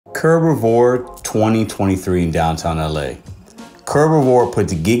Curbivore 2023 in downtown LA. Curbivore put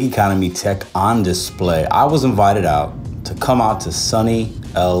the gig economy tech on display. I was invited out to come out to sunny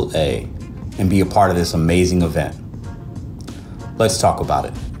LA and be a part of this amazing event. Let's talk about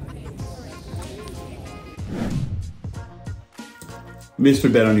it.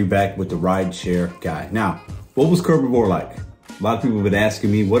 Mr. Bet on You back with the RideShare Guy. Now, what was Curbivore like? A lot of people have been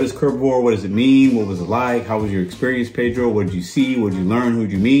asking me, what is Curbivore? What does it mean? What was it like? How was your experience, Pedro? What did you see? What did you learn? Who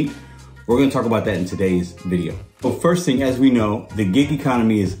did you meet? We're going to talk about that in today's video. But first thing, as we know, the gig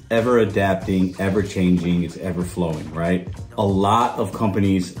economy is ever adapting, ever changing, it's ever flowing, right? A lot of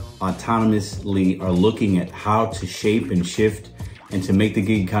companies autonomously are looking at how to shape and shift and to make the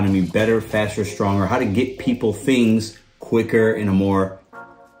gig economy better, faster, stronger, how to get people things quicker in a more,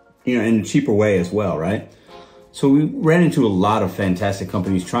 in a cheaper way as well, right? So we ran into a lot of fantastic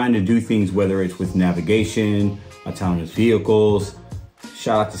companies trying to do things, whether it's with navigation, autonomous vehicles.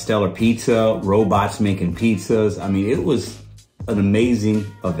 Shout out to Stellar Pizza, robots making pizzas. I mean, it was an amazing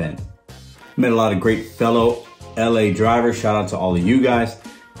event. Met a lot of great fellow LA drivers. Shout out to all of you guys.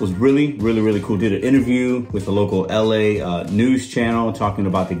 It was really, really, really cool. Did an interview with a local LA news channel talking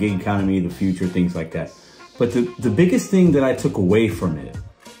about the gig economy, the future, things like that. But the biggest thing that I took away from it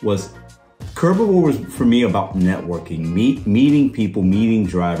was Curbivore was for me about networking, meeting people, meeting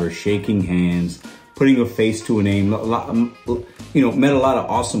drivers, shaking hands, putting a face to a name. Met a lot of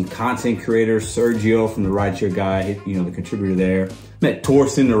awesome content creators. Sergio from the RideShare Guy, the contributor there. Met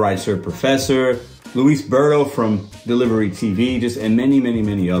Torsten, the RideShare professor. Luis Berto from Delivery TV, and many, many,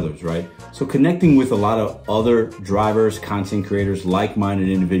 many others, right? So connecting with a lot of other drivers, content creators, like-minded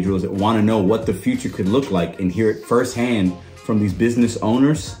individuals that want to know what the future could look like and hear it firsthand from these business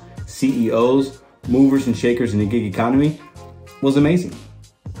owners, CEOs, movers and shakers in the gig economy was amazing.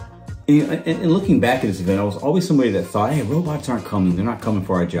 And looking back at this event, I was always somebody that thought, hey, robots aren't coming. They're not coming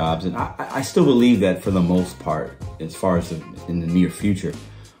for our jobs. And I still believe that for the most part, as far as in the near future.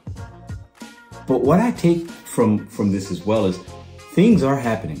 But what I take from this as well is things are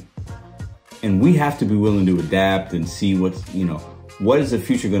happening. And we have to be willing to adapt and see what is the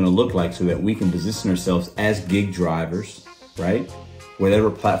future going to look like so that we can position ourselves as gig drivers, right?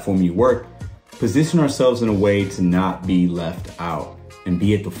 Whatever platform you work, position ourselves in a way to not be left out and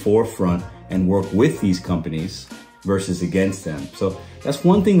be at the forefront and work with these companies versus against them. So that's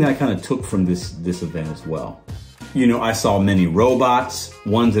one thing that I kind of took from this event as well. I saw many robots,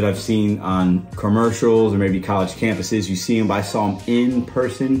 ones that I've seen on commercials or maybe college campuses. You see them, but I saw them in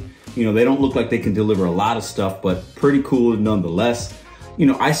person. They don't look like they can deliver a lot of stuff, but pretty cool nonetheless.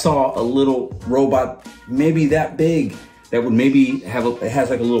 I saw a little robot, maybe that big, that would maybe it has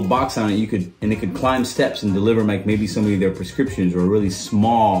like a little box on it. It could climb steps and deliver like maybe some of their prescriptions or a really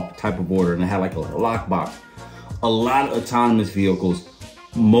small type of order. And it had like a lockbox. A lot of autonomous vehicles,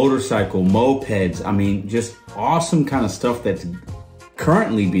 motorcycle, mopeds. I mean, just awesome kind of stuff that's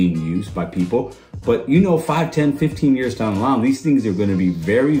currently being used by people. But 5, 10, 15 years down the line, these things are going to be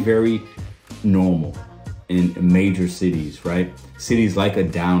very, very normal in major cities, right? Cities like a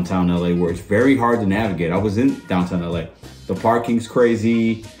downtown LA where it's very hard to navigate. I was in downtown LA. The parking's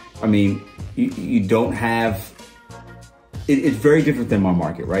crazy. I mean, you don't have, it's very different than my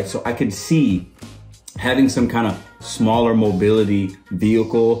market, right? So I could see having some kind of smaller mobility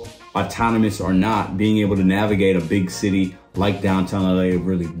vehicle, autonomous or not, being able to navigate a big city like downtown LA, a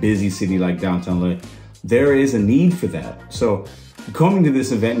really busy city like downtown LA. There is a need for that. So coming to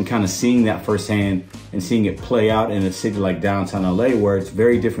this event and kind of seeing that firsthand and seeing it play out in a city like downtown LA, where it's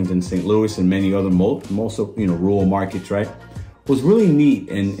very different than St. Louis and many other most rural markets, right, was really neat.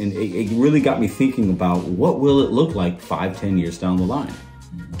 And it really got me thinking about what will it look like 5, 10 years down the line.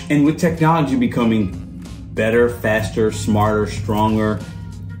 And with technology becoming better, faster, smarter, stronger,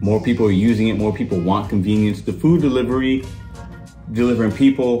 more people are using it, more people want convenience. The food delivery, delivering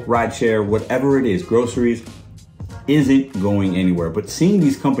people, rideshare, whatever it is, groceries, isn't going anywhere. But seeing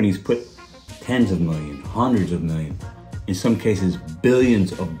these companies put tens of millions, hundreds of millions, in some cases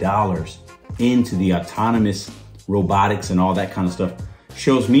billions of dollars into the autonomous robotics and all that kind of stuff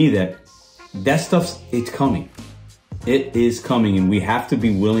shows me that it's coming. It is coming, and we have to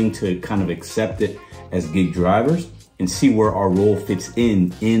be willing to kind of accept it as gig drivers and see where our role fits in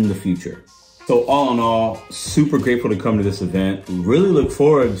the future. So all in all, super grateful to come to this event. Really look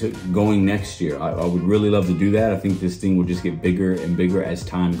forward to going next year. I would really love to do that. I think this thing will just get bigger and bigger as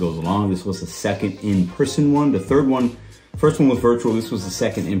time goes along. This was the second in-person one. The first one was virtual. This was the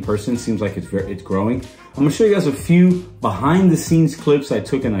second in-person. Seems like it's growing. I'm gonna show you guys a few behind the scenes clips I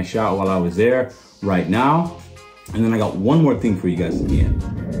took and I shot while I was there right now. And then I got one more thing for you guys at the end.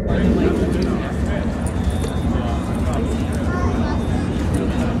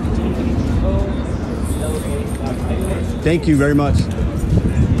 Thank you very much.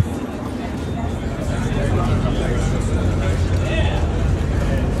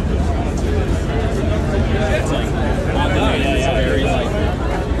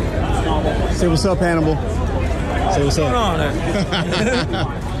 Say what's up, Hannibal. Say what's up.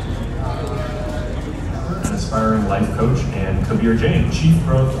 Inspiring life coach, and Kabir Jain, Chief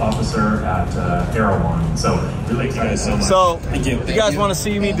Growth Officer at Aerowine. So really excited so much. So if you guys want to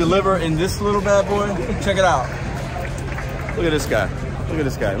see me deliver in this little bad boy, check it out. Look at this guy. Look at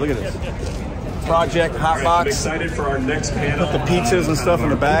this guy. Look at this. Project Hot Box. I'm excited for our next panel. Put the pizzas and stuff in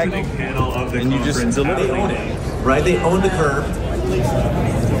the bag, and you just deliver. They own it, right? They own the curb.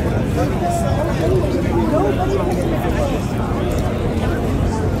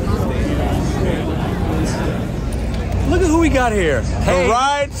 Look at who we got here. Hey, the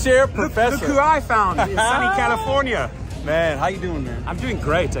RideShare professor. Look who I found in sunny California. Man, how you doing, man? I'm doing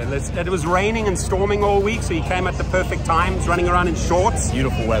great. It was raining and storming all week, so he came at the perfect time. He's running around in shorts.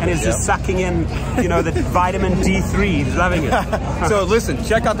 Beautiful weather. And he's just sucking in, you know, the vitamin D3. He's loving it. So listen,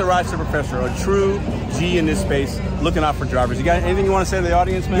 check out the RideShare professor, a true G in this space, looking out for drivers. You got anything you want to say to the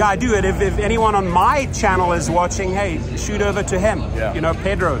audience, man? Yeah, I do. If anyone on my channel is watching, hey, shoot over to him. Yeah. You know,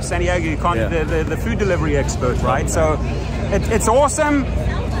 Pedro, San Diego, the food delivery expert, right? So it's awesome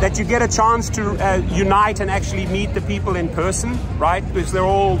that you get a chance to unite and actually meet the people in person, right? Because they're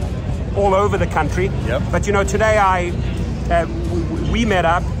all over the country. Yep. But you know, today we met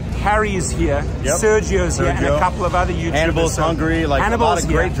up. Harry's here, yep. Sergio's here, and a couple of other YouTubers. Hannibal's hungry, like Hannibal's a lot of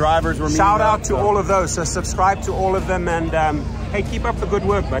great drivers were meeting Shout out to all of those. So subscribe to all of them, and hey, keep up the good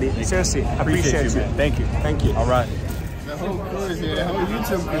work, buddy. Seriously, appreciate you. Man. Thank you. Thank you. All right. The whole crew is here. The whole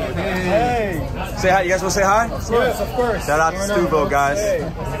YouTube crew. Hey. Say hi. You guys want to say hi? Yes, of course. Shout out to Stuvo, guys. Hey.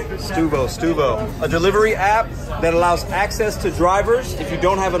 Stuvo. A delivery app that allows access to drivers. If you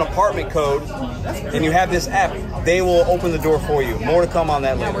don't have an apartment code and you have this app, they will open the door for you. More to come on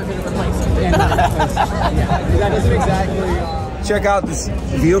that later. That isn't exactly... Check out this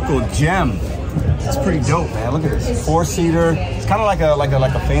vehicle, Gem. It's pretty dope, man. Look at this. 4-seater. It's kind of like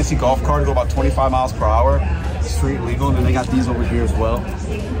a fancy golf cart. Go about 25 miles per hour. Street legal. And then they got these over here as well.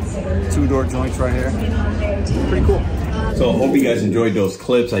 2-door joints right here. Pretty cool. So I hope you guys enjoyed those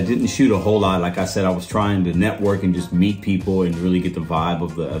clips. I didn't shoot a whole lot. Like I said, I was trying to network and just meet people and really get the vibe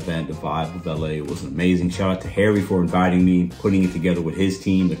of the event, the vibe of LA. It was amazing. Shout out to Harry for inviting me, putting it together with his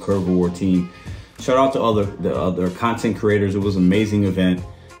team, the Curbivore team. Shout out to the other content creators. It was an amazing event.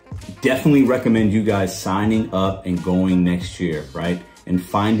 Definitely recommend you guys signing up and going next year, right? And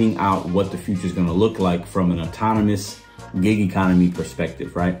finding out what the future is going to look like from an autonomous gig economy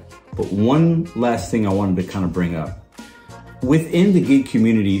perspective, right? But one last thing I wanted to kind of bring up. Within the gig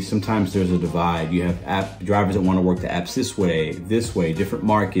community, sometimes there's a divide. You have app drivers that want to work the apps this way. Different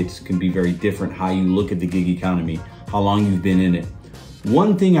markets can be very different. How you look at the gig economy, how long you've been in it.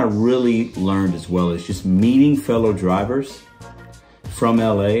 One thing I really learned as well is just meeting fellow drivers from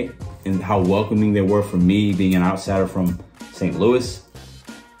LA and how welcoming they were for me being an outsider from St. Louis.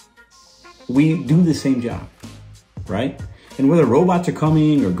 We do the same job, right? And whether robots are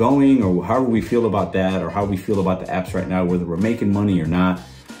coming or going or however we feel about that or how we feel about the apps right now, whether we're making money or not,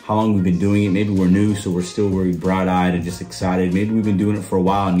 how long we've been doing it. Maybe we're new, so we're still very bright-eyed and just excited. Maybe we've been doing it for a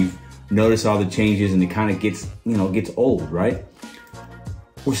while and you've noticed all the changes and it kind of gets old, right?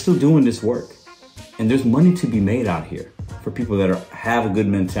 We're still doing this work. And there's money to be made out here for people that have a good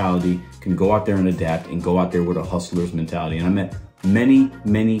mentality, can go out there and adapt and go out there with a hustler's mentality. And I met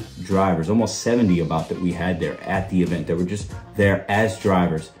many drivers, almost 70 about that we had there at the event that were just there as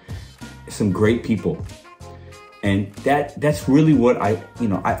drivers. Some great people. And that's really what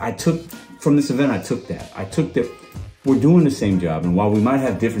I took from this event. I took that we're doing the same job. And while we might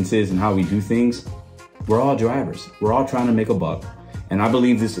have differences in how we do things, we're all drivers. We're all trying to make a buck. And I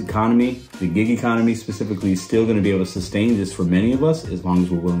believe this economy, the gig economy specifically, is still going to be able to sustain this for many of us as long as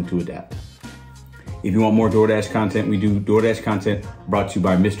we're willing to adapt. If you want more DoorDash content, we do DoorDash content brought to you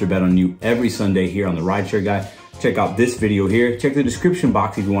by Mr. Bet on You every Sunday here on the RideShare Guy. Check out this video here. Check the description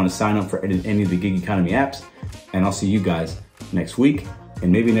box if you want to sign up for any of the gig economy apps. And I'll see you guys next week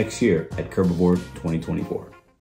and maybe next year at Curbivore 2024.